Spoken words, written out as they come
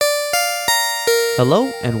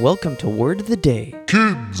Hello and welcome to Word of the Day,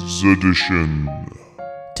 Kids Edition.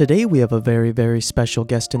 Today we have a very, very special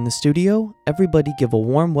guest in the studio. Everybody give a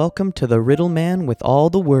warm welcome to the Riddle Man with all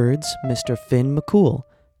the words, Mr. Finn McCool.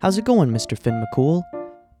 How's it going, Mr. Finn McCool?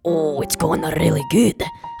 Oh, it's going really good.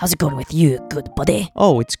 How's it going with you, good buddy?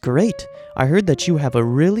 Oh, it's great. I heard that you have a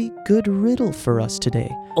really good riddle for us today.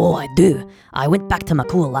 Oh, I do. I went back to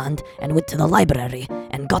McCool Land and went to the library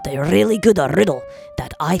and got a really good riddle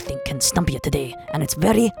that I think can stump you today, and it's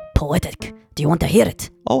very poetic. Do you want to hear it?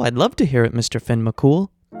 Oh, I'd love to hear it, Mr. Finn McCool.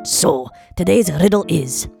 So, today's riddle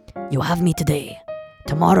is, you have me today.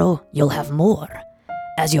 Tomorrow, you'll have more.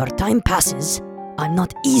 As your time passes, I'm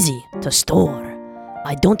not easy to store.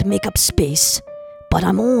 I don't make up space, but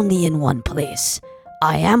I'm only in one place.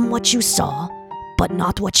 I am what you saw, but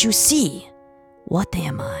not what you see. What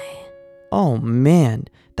am I? Oh man,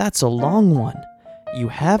 that's a long one. You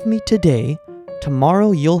have me today,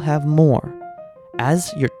 tomorrow you'll have more.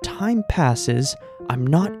 As your time passes, I'm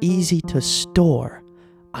not easy to store.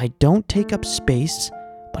 I don't take up space,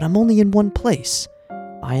 but I'm only in one place.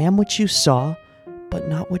 I am what you saw, but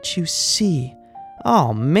not what you see.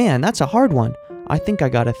 Oh man, that's a hard one. I think I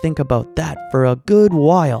gotta think about that for a good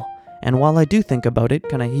while. And while I do think about it,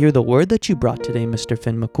 can I hear the word that you brought today, Mr.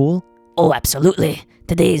 Finn McCool? Oh, absolutely.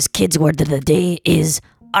 Today's kids' word of the day is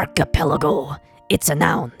archipelago. It's a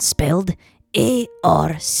noun spelled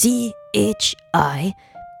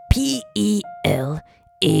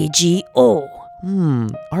A-R-C-H-I-P-E-L-A-G-O.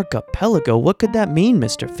 Archipelago, what could that mean,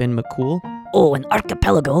 Mr. Finn McCool? Oh, an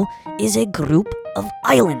archipelago is a group of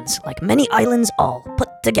islands, like many islands all put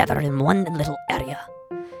together in one little area.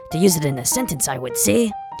 To use it in a sentence, I would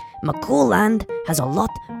say, McCool Land has a lot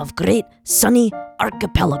of great sunny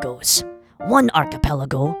archipelagos. One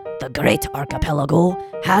archipelago, the Great Archipelago,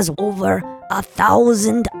 has over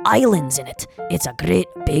 1,000 islands in it. It's a great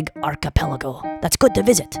big archipelago that's good to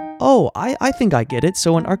visit. Oh, I think I get it.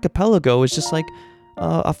 So an archipelago is just like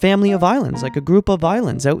a family of islands, like a group of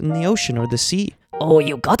islands out in the ocean or the sea. Oh,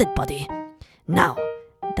 you got it, buddy. Now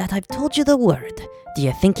that I've told you the word, do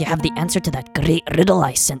you think you have the answer to that great riddle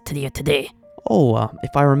I sent to you today? Oh,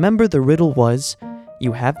 if I remember, the riddle was,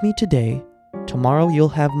 you have me today, tomorrow you'll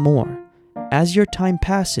have more. As your time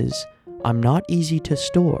passes, I'm not easy to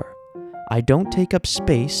store. I don't take up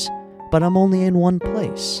space, but I'm only in one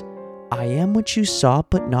place. I am what you saw,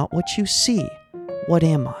 but not what you see. What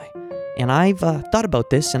am I? And I've thought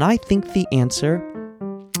about this, and I think the answer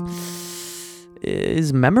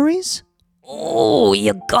is memories? Oh,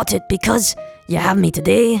 you got it, because you have me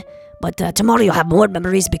today, but tomorrow you'll have more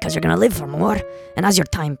memories because you're going to live for more. And as your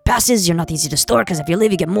time passes, you're not easy to store because if you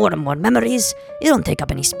live, you get more and more memories. You don't take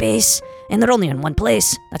up any space, and they're only in one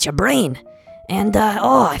place. That's your brain. And,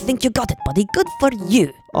 I think you got it, buddy. Good for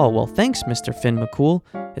you. Oh, well, thanks, Mr. Finn McCool.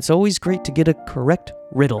 It's always great to get a correct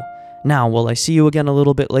riddle. Now, will I see you again a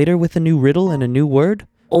little bit later with a new riddle and a new word?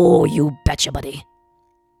 Oh, you betcha, buddy.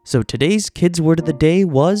 So today's kids' word of the day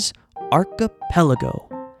was archipelago.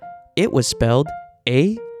 It was spelled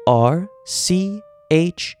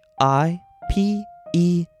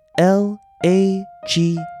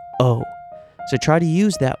A-R-C-H-I-P-E-L-A-G-O. So try to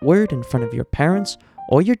use that word in front of your parents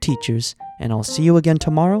or your teachers, and I'll see you again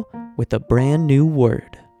tomorrow with a brand new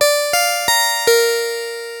word.